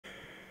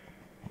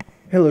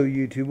Hello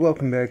YouTube,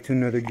 welcome back to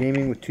another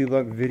Gaming with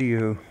Toobock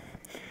video.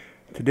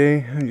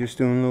 Today I'm just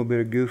doing a little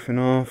bit of goofing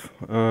off.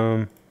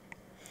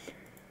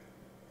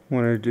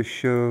 Wanted to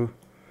show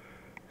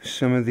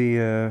some of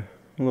the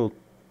little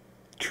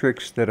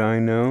tricks that I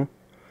know.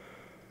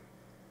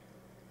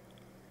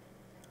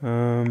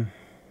 I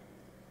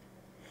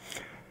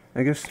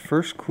guess the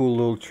first cool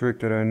little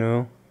trick that I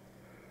know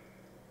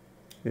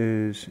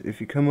is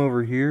if you come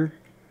over here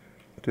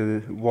to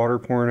the water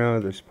pouring out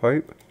of this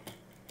pipe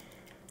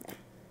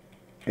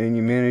and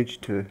you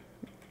manage to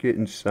get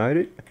inside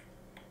it,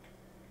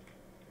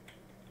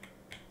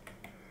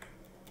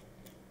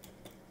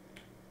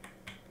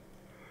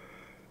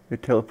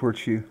 it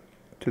teleports you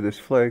to this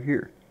flag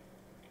here.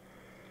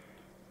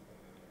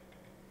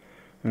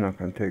 I'm not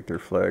going to take their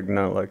flag,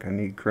 not like I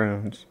need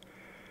crowns.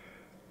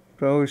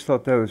 But I always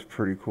thought that was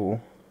pretty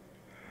cool.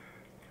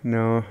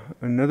 Now,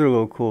 another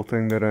little cool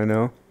thing that I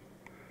know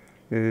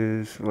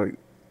is, like,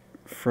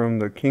 from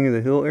the King of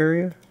the Hill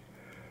area,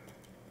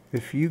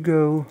 if you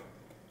go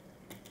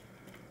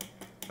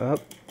up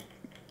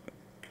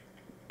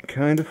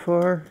kind of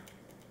far,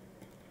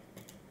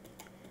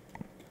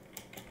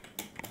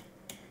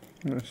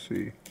 let's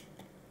see,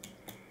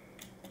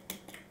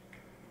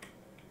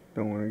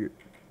 don't want to get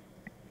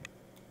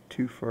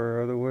too far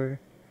out of the way, a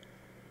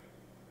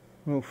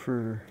little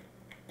further,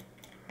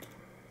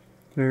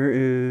 there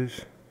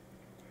is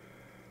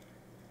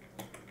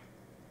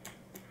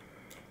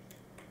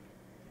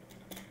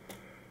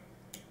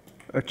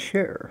a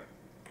chair.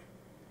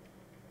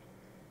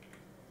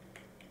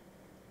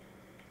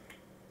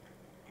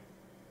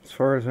 As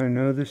far as I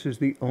know, this is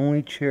the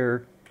only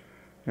chair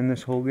in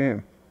this whole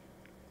game.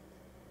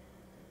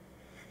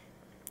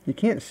 You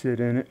can't sit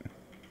in it,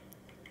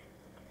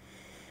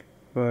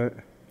 but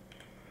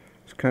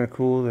it's kind of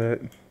cool that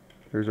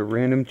there's a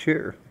random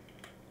chair.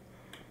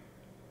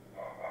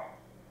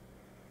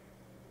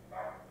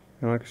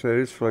 And like I said,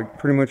 it's like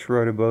pretty much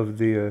right above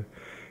the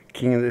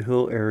King of the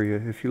Hill area.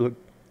 If you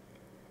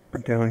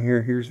look down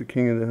here, here's the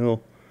King of the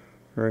Hill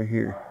right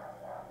here.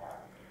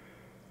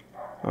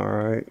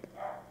 Alright.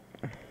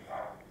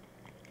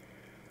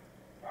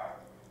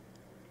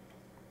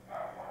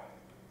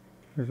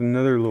 There's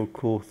another little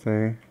cool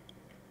thing.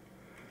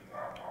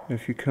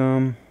 If you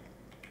come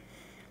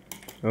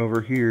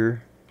over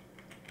here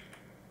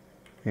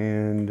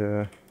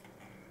and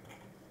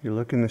you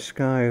look in the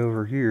sky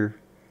over here,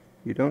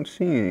 you don't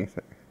see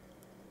anything.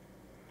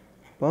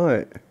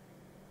 But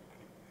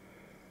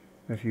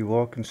if you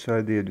walk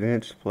inside the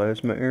advanced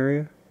plasma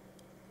area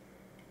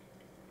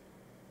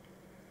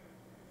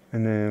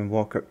and then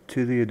walk up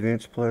to the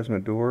advanced plasma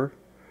door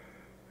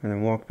and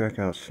then walk back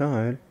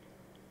outside,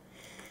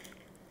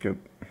 go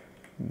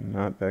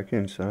not back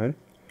inside,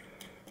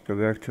 go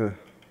back to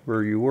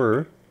where you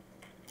were,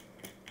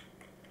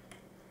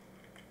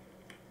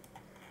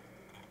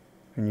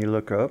 and you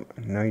look up,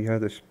 and now you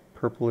have this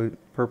purple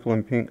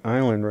and pink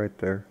island right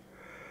there.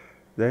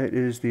 That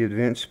is the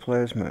advanced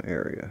plasma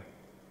area.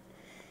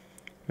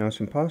 Now it's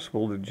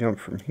impossible to jump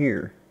from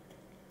here.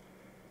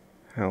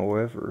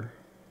 However,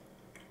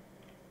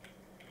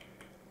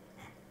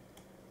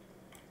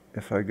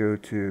 if I go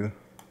to,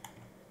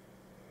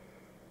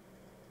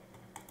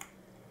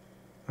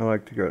 I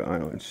like to go to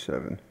Island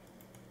 7.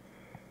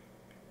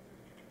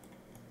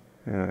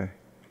 And I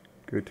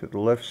go to the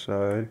left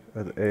side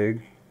of the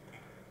egg.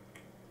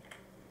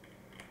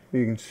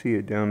 You can see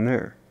it down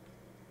there.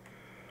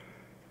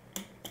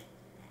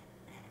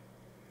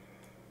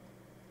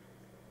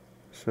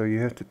 So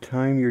you have to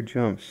time your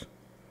jumps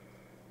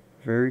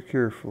very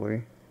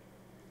carefully.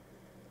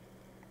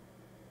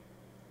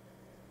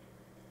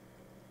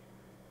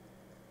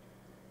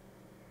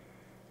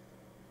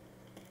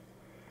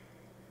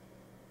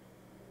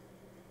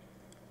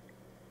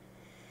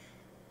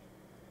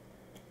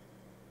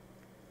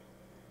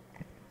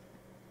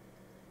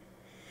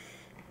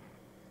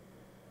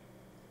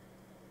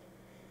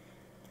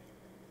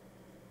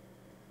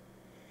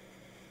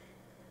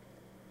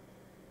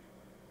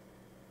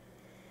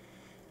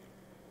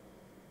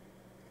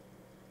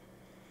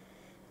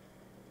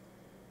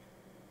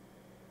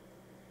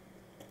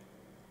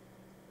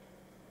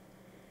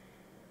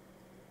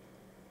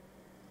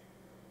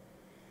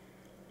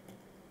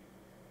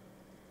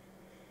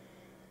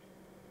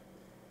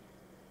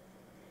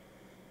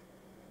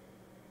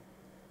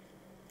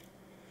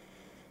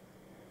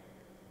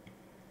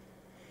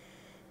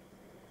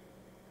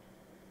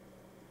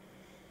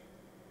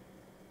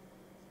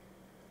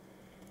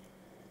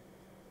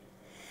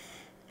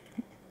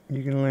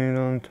 You can land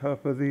on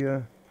top of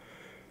the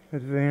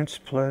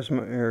advanced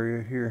plasma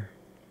area here.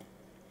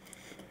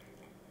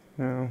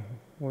 Now,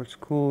 what's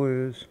cool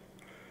is,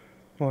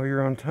 while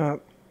you're on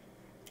top,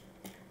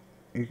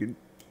 you can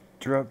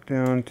drop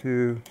down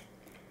to,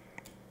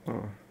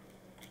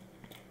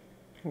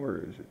 where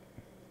is it?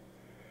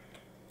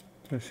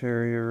 This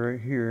area right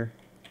here.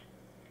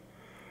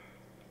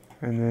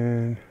 And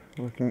then,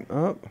 looking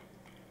up,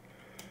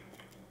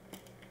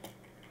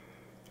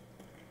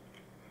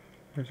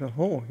 there's a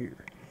hole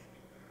here.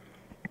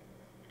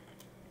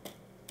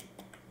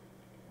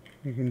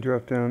 you can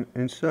drop down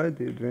inside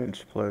the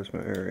advanced plasma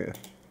area.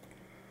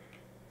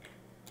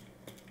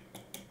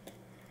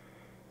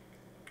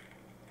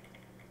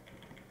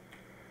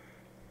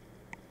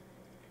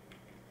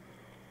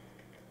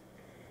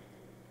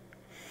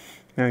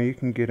 Now you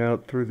can get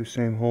out through the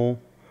same hole,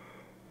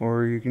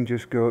 or you can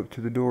just go up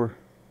to the door.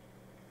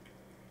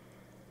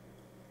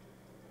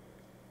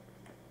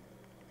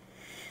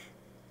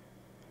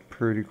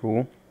 Pretty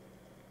cool.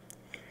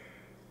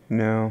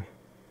 Now,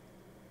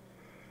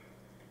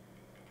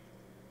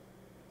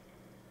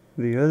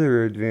 the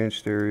other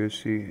advanced area,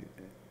 see,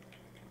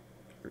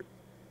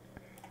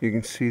 you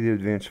can see the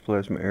advanced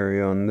plasma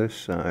area on this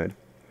side,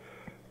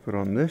 but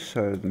on this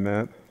side of the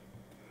map,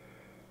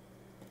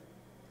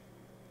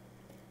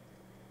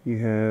 you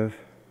have,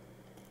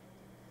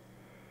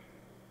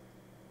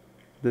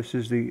 this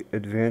is the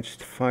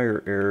advanced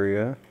fire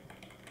area,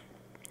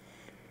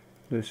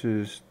 this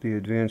is the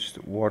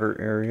advanced water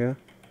area,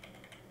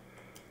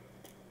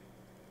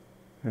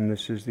 and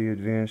this is the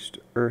advanced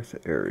earth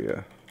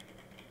area.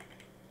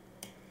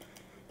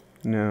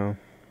 Now,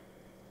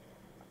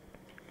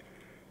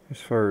 as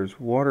far as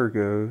water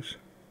goes,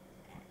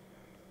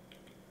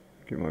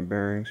 get my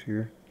bearings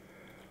here,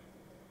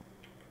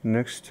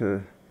 next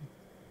to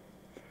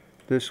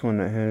this one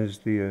that has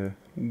the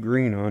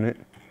green on it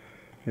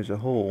is a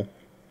hole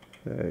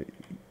that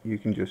you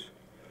can just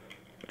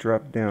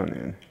drop down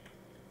in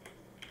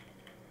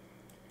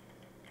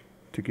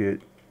to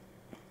get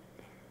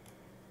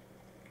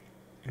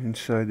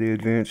inside the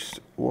advanced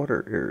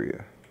water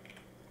area.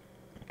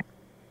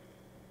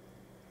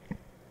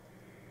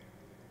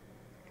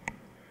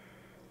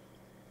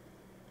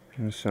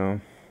 And so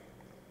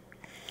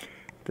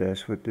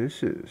that's what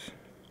this is.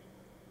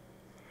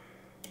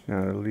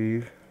 Now to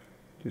leave,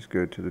 just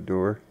go to the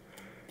door,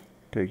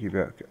 take you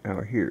back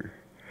out here.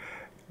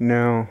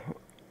 Now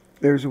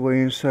there's a way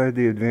inside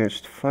the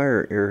advanced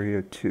fire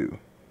area too.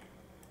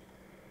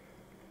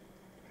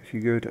 If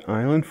you go to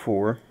Island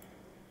 4,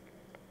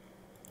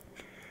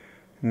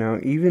 now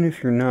even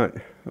if you're not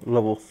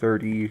level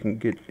 30, you can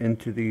get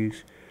into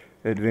these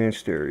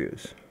advanced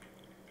areas.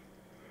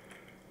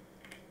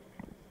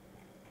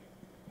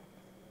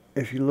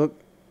 If you look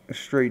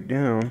straight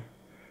down,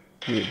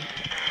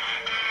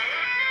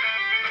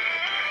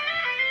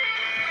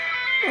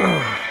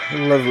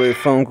 lovely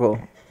phone call.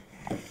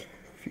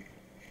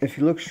 If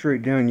you look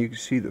straight down, you can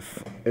see the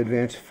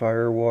advanced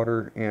fire,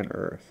 water, and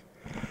earth.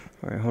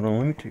 Alright, hold on,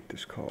 let me take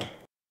this call.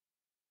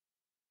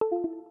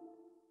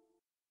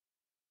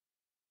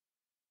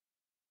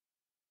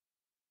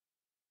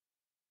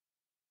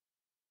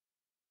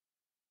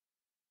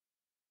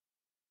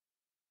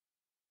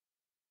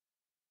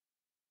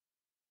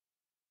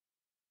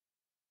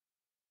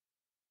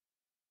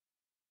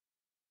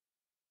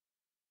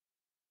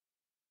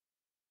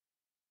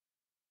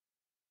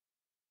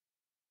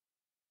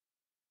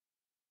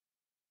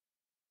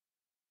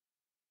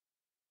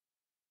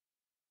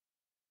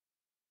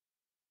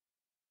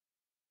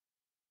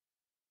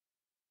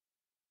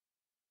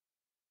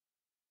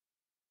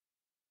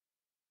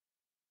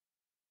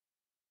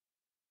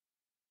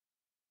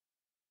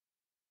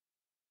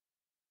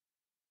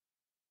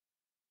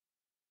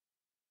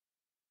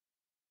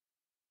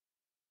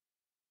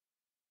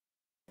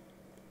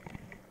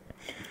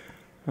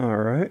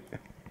 Alright,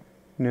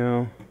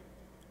 now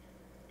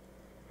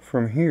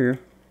from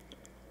here,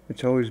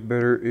 it's always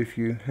better if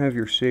you have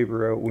your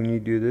saber out when you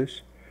do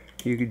this.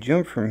 You could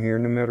jump from here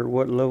no matter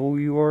what level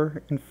you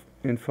are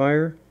in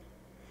fire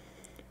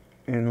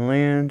and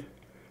land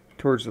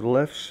towards the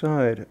left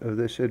side of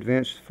this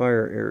advanced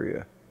fire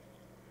area.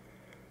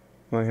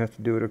 Might have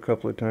to do it a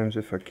couple of times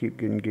if I keep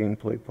getting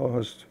gameplay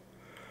paused.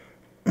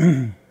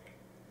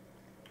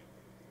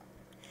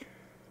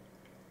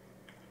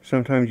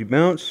 Sometimes you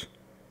bounce,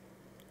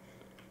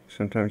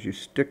 sometimes you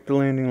stick the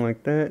landing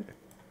like that,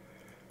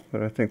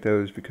 but I think that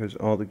was because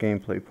all the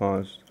gameplay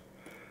paused.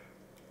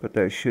 But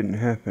that shouldn't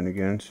happen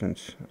again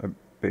since I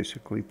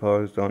basically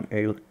paused on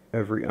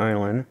every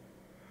island.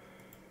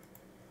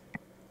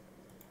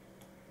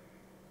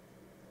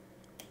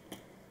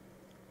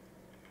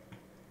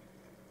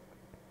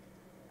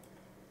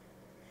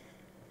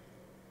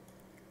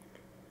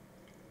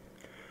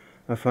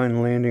 I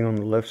find landing on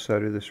the left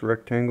side of this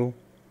rectangle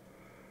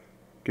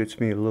gets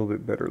me a little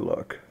bit better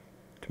luck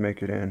to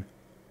make it in.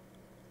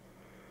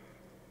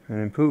 And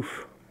then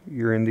poof,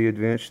 you're in the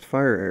advanced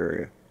fire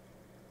area.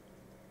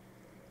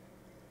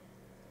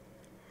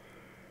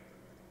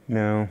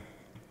 Now,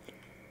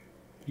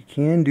 you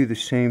can do the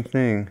same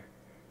thing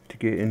to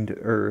get into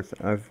Earth.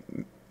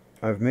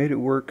 I've made it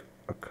work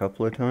a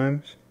couple of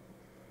times,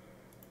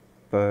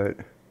 but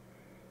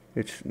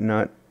it's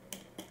not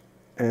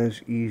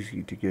as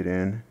easy to get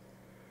in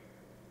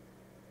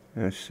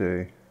as,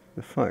 say,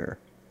 the fire.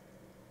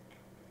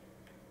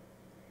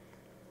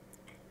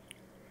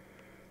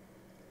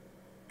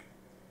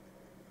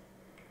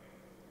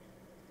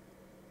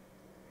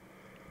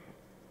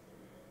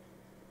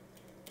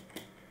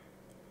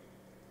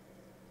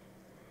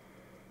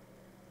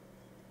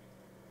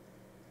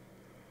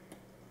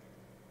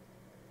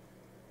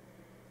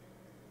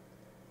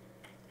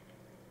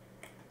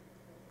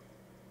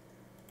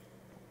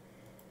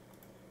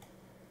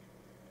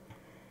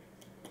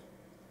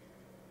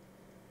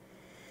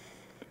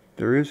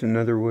 there is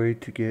another way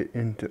to get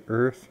into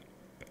Earth.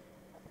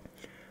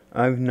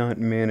 I've not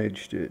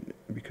managed it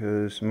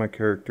because my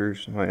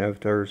characters, my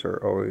avatars,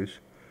 are always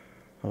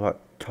a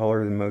lot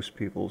taller than most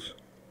people's.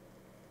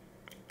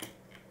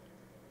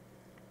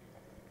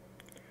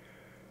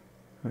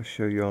 I'll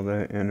show you all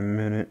that in a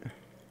minute.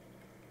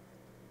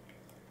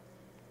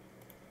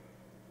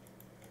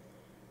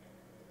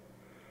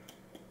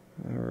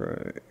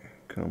 Alright,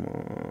 come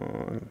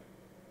on.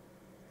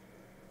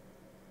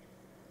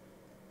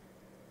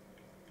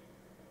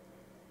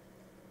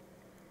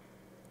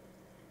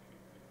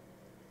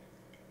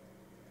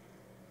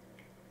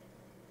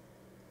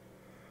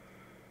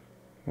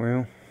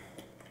 Well,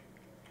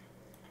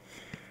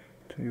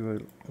 tell you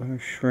what, let me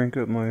shrink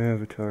up my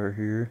avatar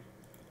here.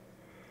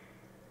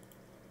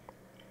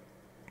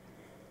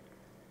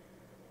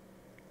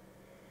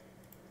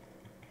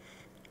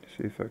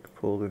 See if I can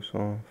pull this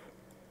off.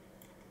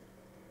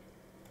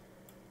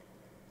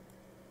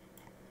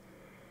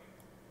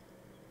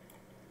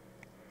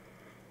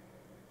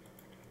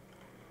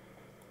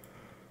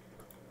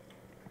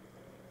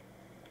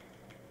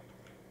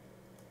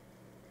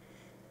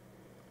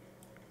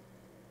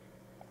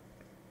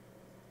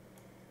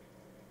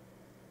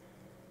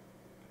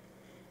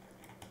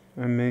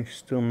 I may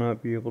still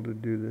not be able to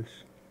do this.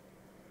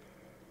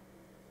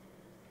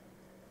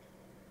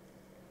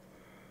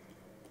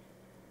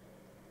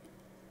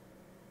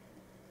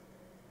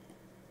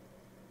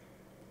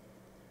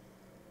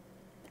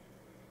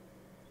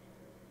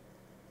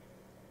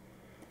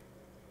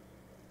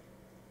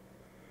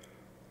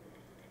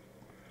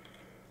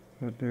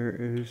 But there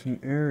is an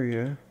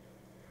area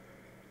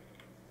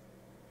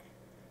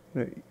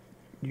that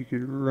you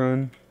could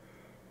run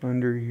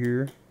under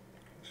here.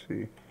 Let's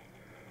see.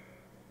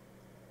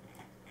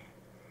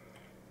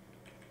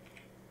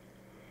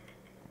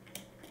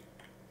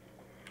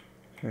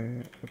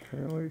 Okay,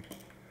 apparently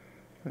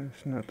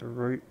that's not the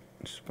right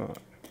spot.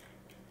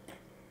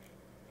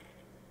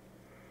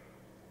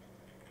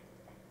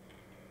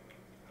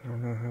 I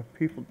don't know how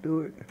people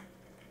do it.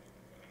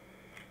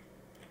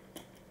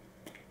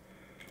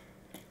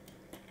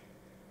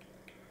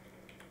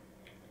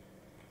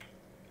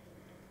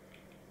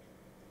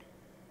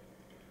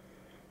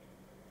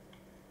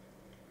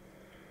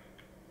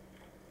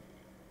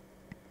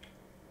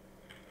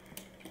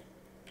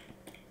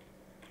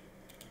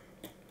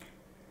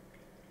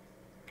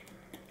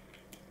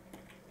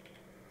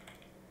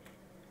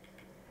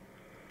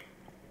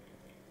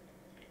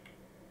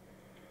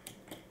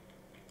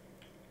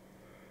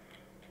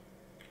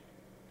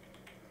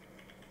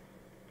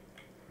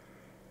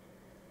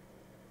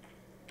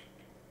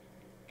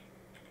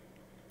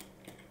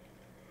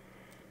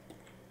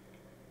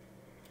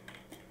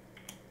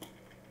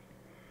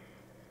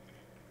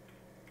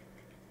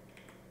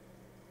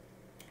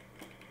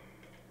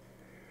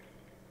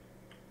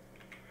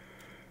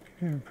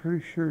 Yeah, I'm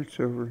pretty sure it's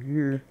over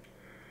here,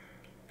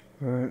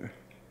 but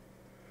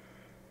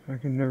I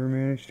can never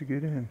manage to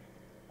get in.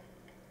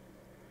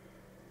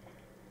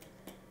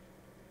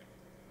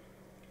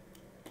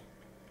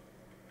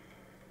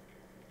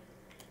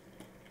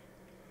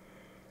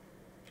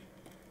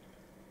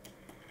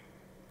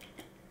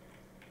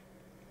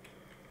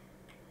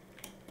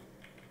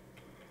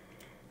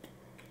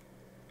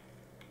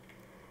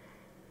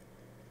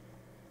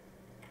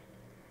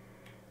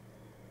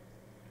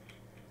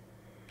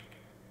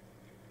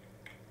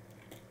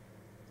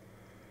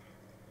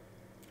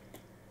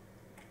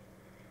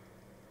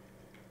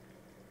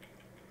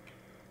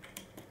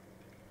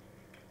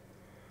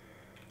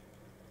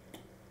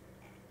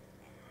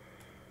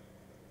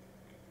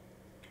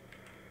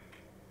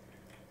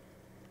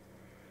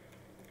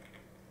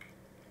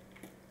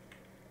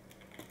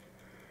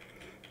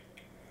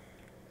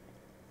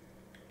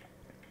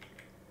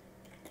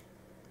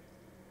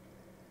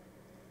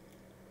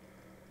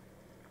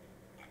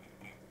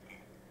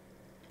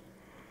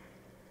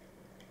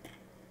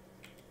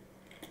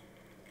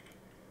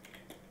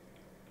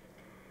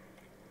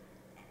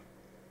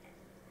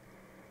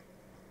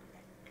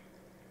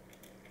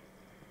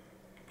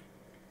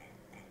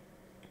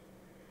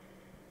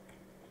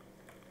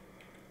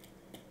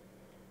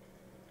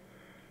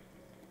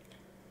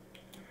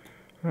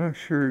 I'm not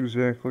sure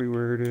exactly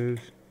where it is.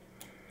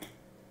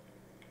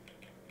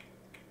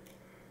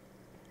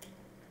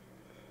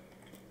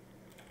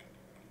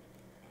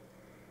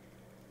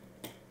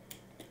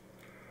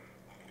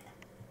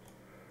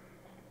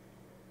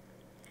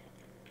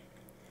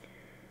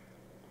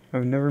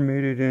 I've never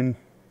made it in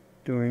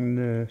doing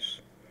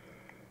this,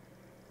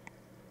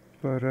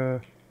 but I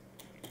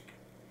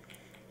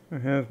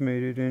have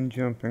made it in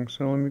jumping,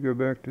 so let me go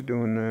back to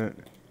doing that.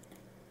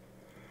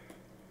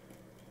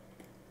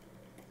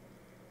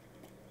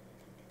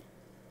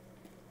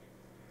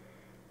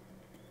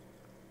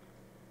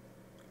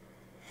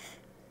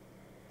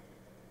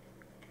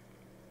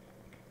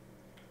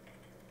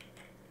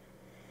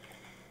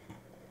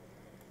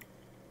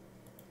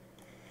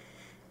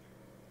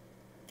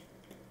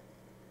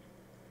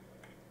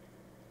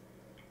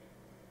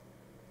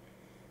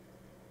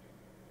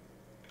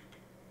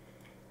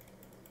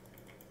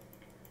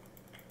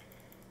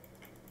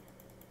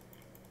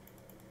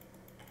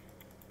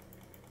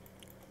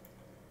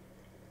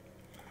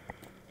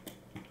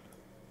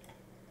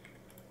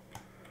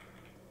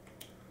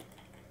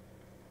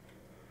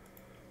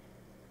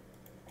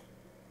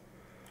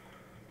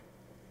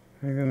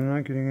 I think I'm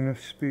not getting enough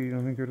speed.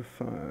 Let me go to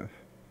 5.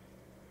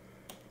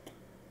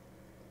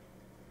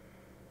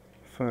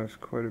 5 is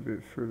quite a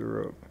bit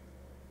further up.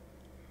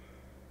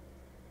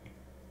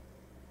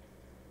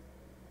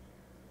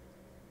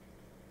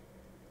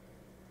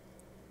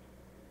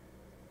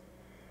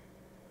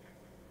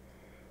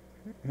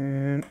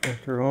 And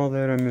after all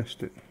that, I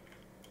missed it.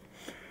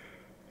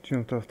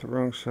 Jumped off the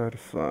wrong side of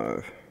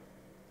 5.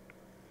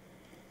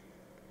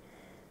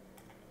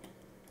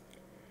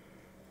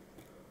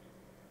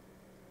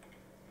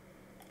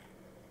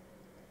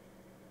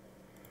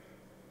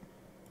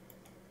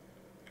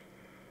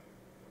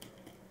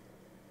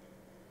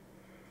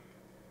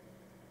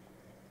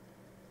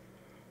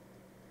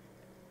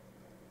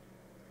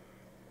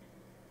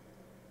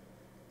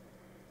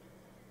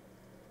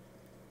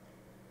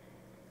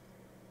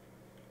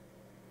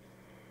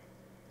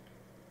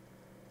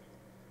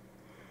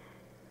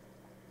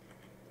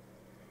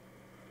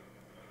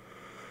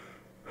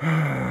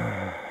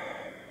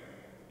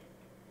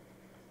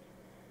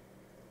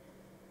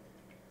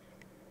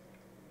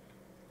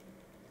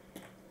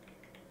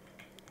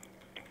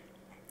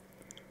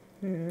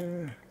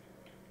 Yeah.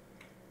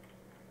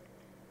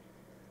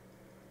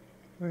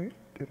 Wait,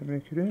 did I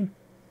make it in?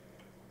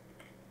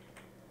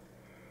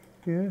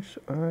 Yes,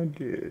 I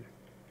did.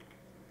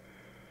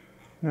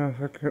 Now,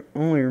 if I could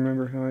only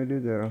remember how I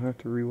did that, I'll have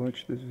to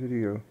rewatch this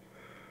video.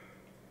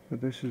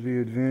 But this is the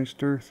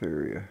advanced Earth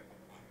area.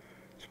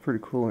 It's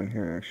pretty cool in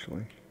here,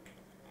 actually.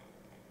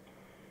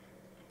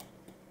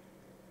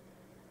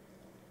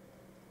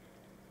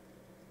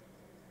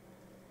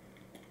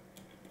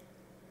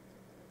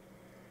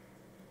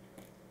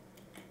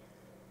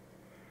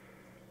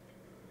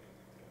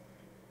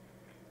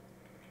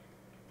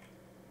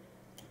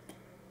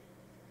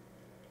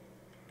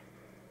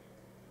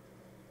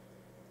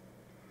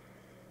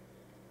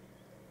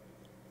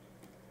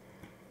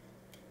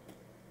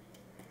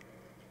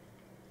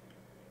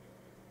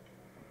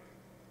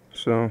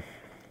 So,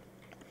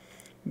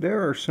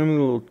 there are some of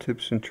the little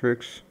tips and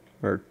tricks,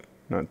 or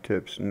not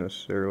tips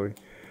necessarily,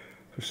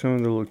 but some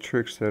of the little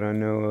tricks that I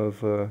know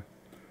of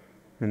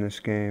in this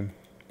game.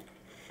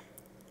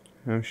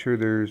 I'm sure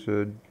there's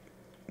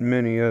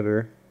many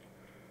other,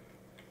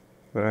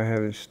 but I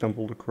haven't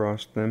stumbled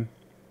across them.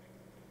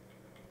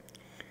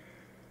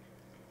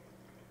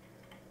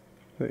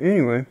 But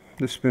anyway,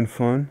 this has been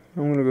fun.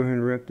 I'm going to go ahead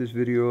and wrap this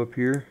video up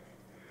here,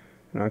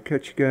 and I'll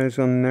catch you guys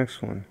on the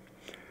next one.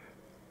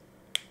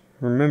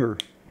 Remember,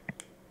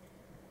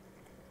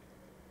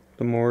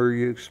 the more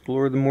you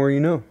explore, the more you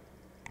know.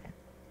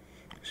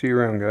 See you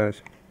around,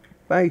 guys.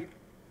 Bye.